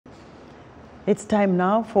It's time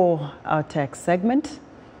now for our tech segment.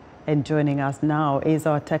 And joining us now is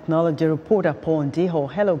our technology reporter, Paul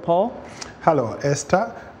Ndiho. Hello, Paul. Hello,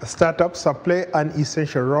 Esther. Startups play an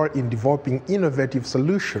essential role in developing innovative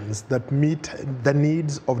solutions that meet the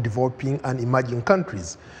needs of developing and emerging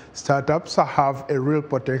countries. Startups have a real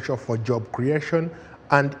potential for job creation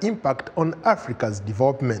and impact on Africa's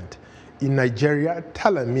development. In Nigeria,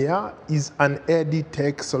 Talemia is an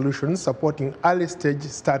Edtech solution supporting early-stage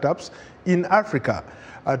startups in Africa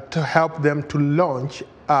to help them to launch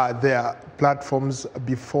their platforms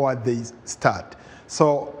before they start.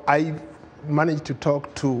 So I managed to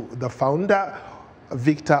talk to the founder,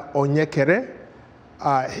 Victor Onyekere,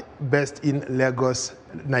 based in Lagos,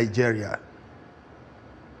 Nigeria.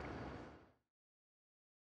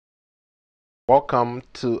 Welcome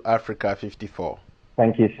to Africa 54.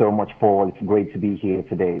 Thank you so much, Paul. It's great to be here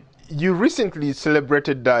today. You recently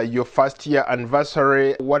celebrated your first year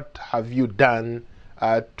anniversary. What have you done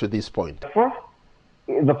to this point?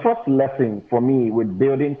 The first lesson for me with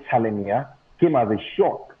building Talemia came as a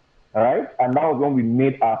shock, all right? And that was when we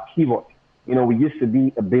made our pivot. You know, we used to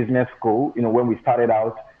be a business school, you know, when we started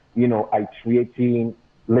out, you know, iterating,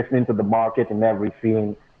 listening to the market and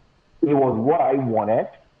everything. It was what I wanted,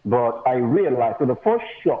 but I realized, so the first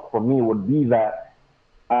shock for me would be that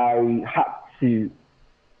I had to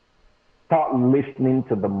start listening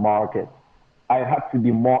to the market. I had to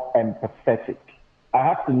be more empathetic. I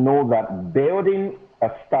had to know that building a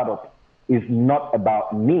startup is not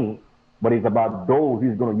about me, but it's about those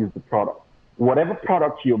who's going to use the product. Whatever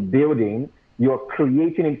product you're building, you're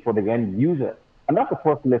creating it for the end user. And that's the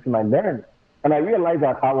first lesson I learned. And I realized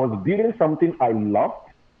that I was building something I loved,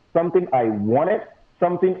 something I wanted,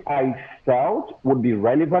 something I felt would be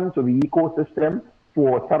relevant to the ecosystem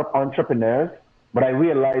for startup entrepreneurs, but I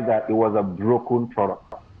realized that it was a broken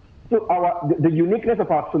product. So the uniqueness of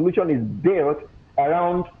our solution is built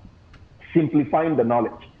around simplifying the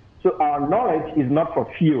knowledge. So our knowledge is not for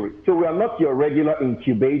theory. So we are not your regular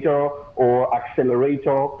incubator or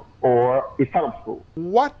accelerator or a startup school.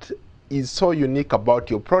 What is so unique about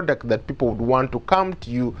your product that people would want to come to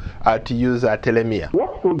you to use Talemia?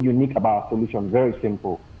 What's so unique about our solution? Very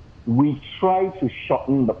simple. We try to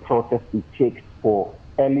shorten the process it takes for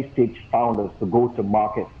early stage founders to go to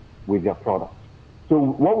market with their products. So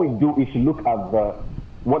what we do is look at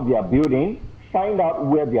what they are building, find out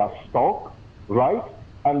where they are stuck, right?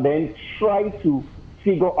 And then try to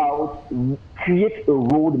figure out, create a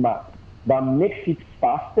roadmap that makes it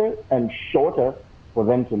faster and shorter for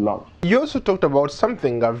them to launch. You also talked about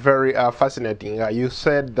something very fascinating. You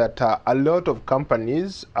said that a lot of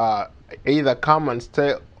companies either come and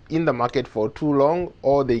stay in the market for too long,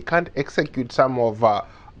 or they can't execute some of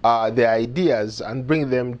their ideas and bring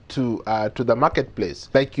them to the marketplace.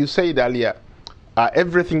 Like you said earlier,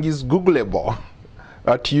 everything is Googleable,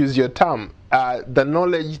 to use your term. The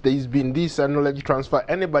knowledge, there's been this knowledge transfer,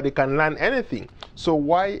 anybody can learn anything. So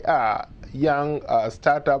why are young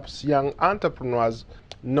startups, young entrepreneurs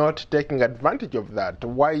not taking advantage of that?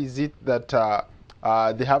 Why is it that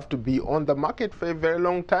they have to be on the market for a very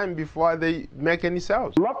long time before they make any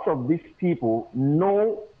sales? Lots of these people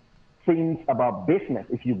know things about business.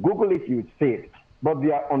 If you Google it, you would see it, but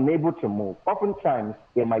they are unable to move. Oftentimes,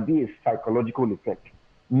 there might be a psychological effect.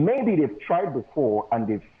 Maybe they've tried before and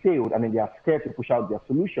they've failed, and then they are scared to push out their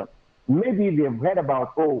solution. Maybe they've heard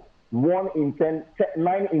about, 9 in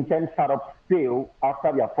 10 startups fail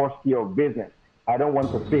after their first year of business. I don't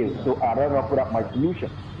want to fail, so I'd rather put up my solution.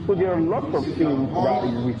 So there are lots of things that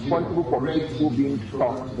is responsible for people being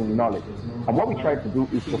stuck in knowledge. And what we try to do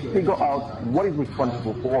is to figure out what is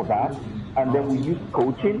responsible for that, and then we use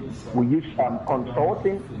coaching, we use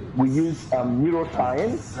consulting, we use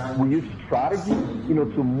neuroscience, we use strategy, you know,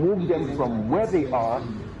 to move them from where they are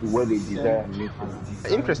to where they desire.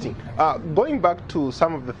 Interesting. Going back to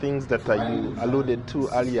some of the things that you alluded to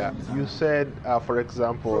earlier, you said, for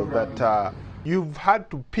example, that you've had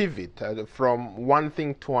to pivot from one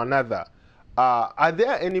thing to another. Are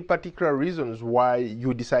there any particular reasons why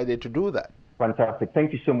you decided to do that? Fantastic.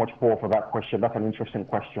 Thank you so much, Paul, for that question. That's an interesting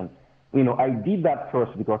question. You know, I did that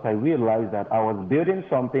first because I realized that I was building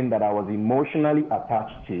something that I was emotionally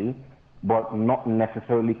attached to, but not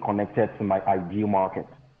necessarily connected to my ideal market.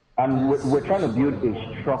 And we're trying to build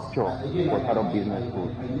a structure for startup business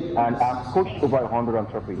schools. And I've coached over 100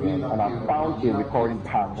 entrepreneurs, and I've found a recurring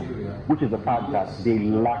pattern, which is the fact that they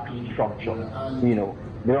lack structure. You know,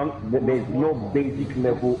 there's no basic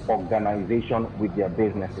level organization with their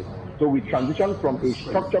businesses. So we transitioned from a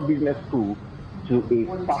structured business school to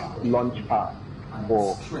a fast launch path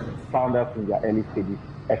for founders in their early stages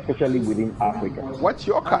especially within Africa. What's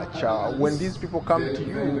your catch? When these people come to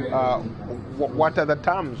you, what are the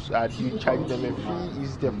terms? Do you charge them a fee?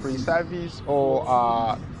 Is it a free service?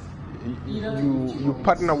 Or you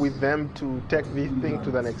partner with them to take this thing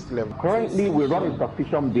to the next level? Currently, we run a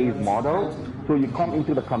subscription-based model. So you come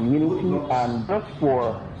into the community, and just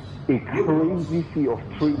for a crazy fee of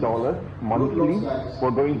 $3 monthly,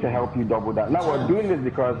 we're going to help you double that. Now, we're doing this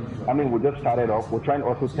because, we just started off. We're trying to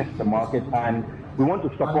also test the market, and we want to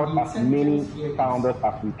support as many founders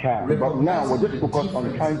as we can. But now, we're just focused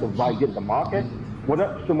on trying to validate the market. We're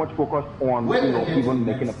not so much focused on, even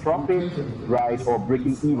making a profit, right, or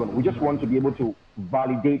breaking even. We just want to be able to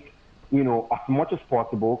validate, as much as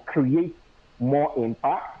possible, create more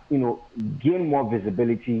impact, gain more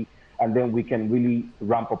visibility, and then we can really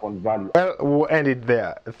ramp up on value. Well, we'll end it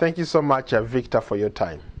there. Thank you so much, Victor, for your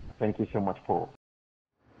time. Thank you so much, Paul.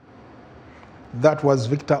 That was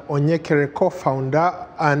Victor Onyekere, co-founder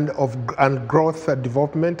and growth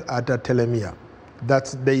development at Talemia.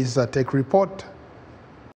 That's the Edtech report.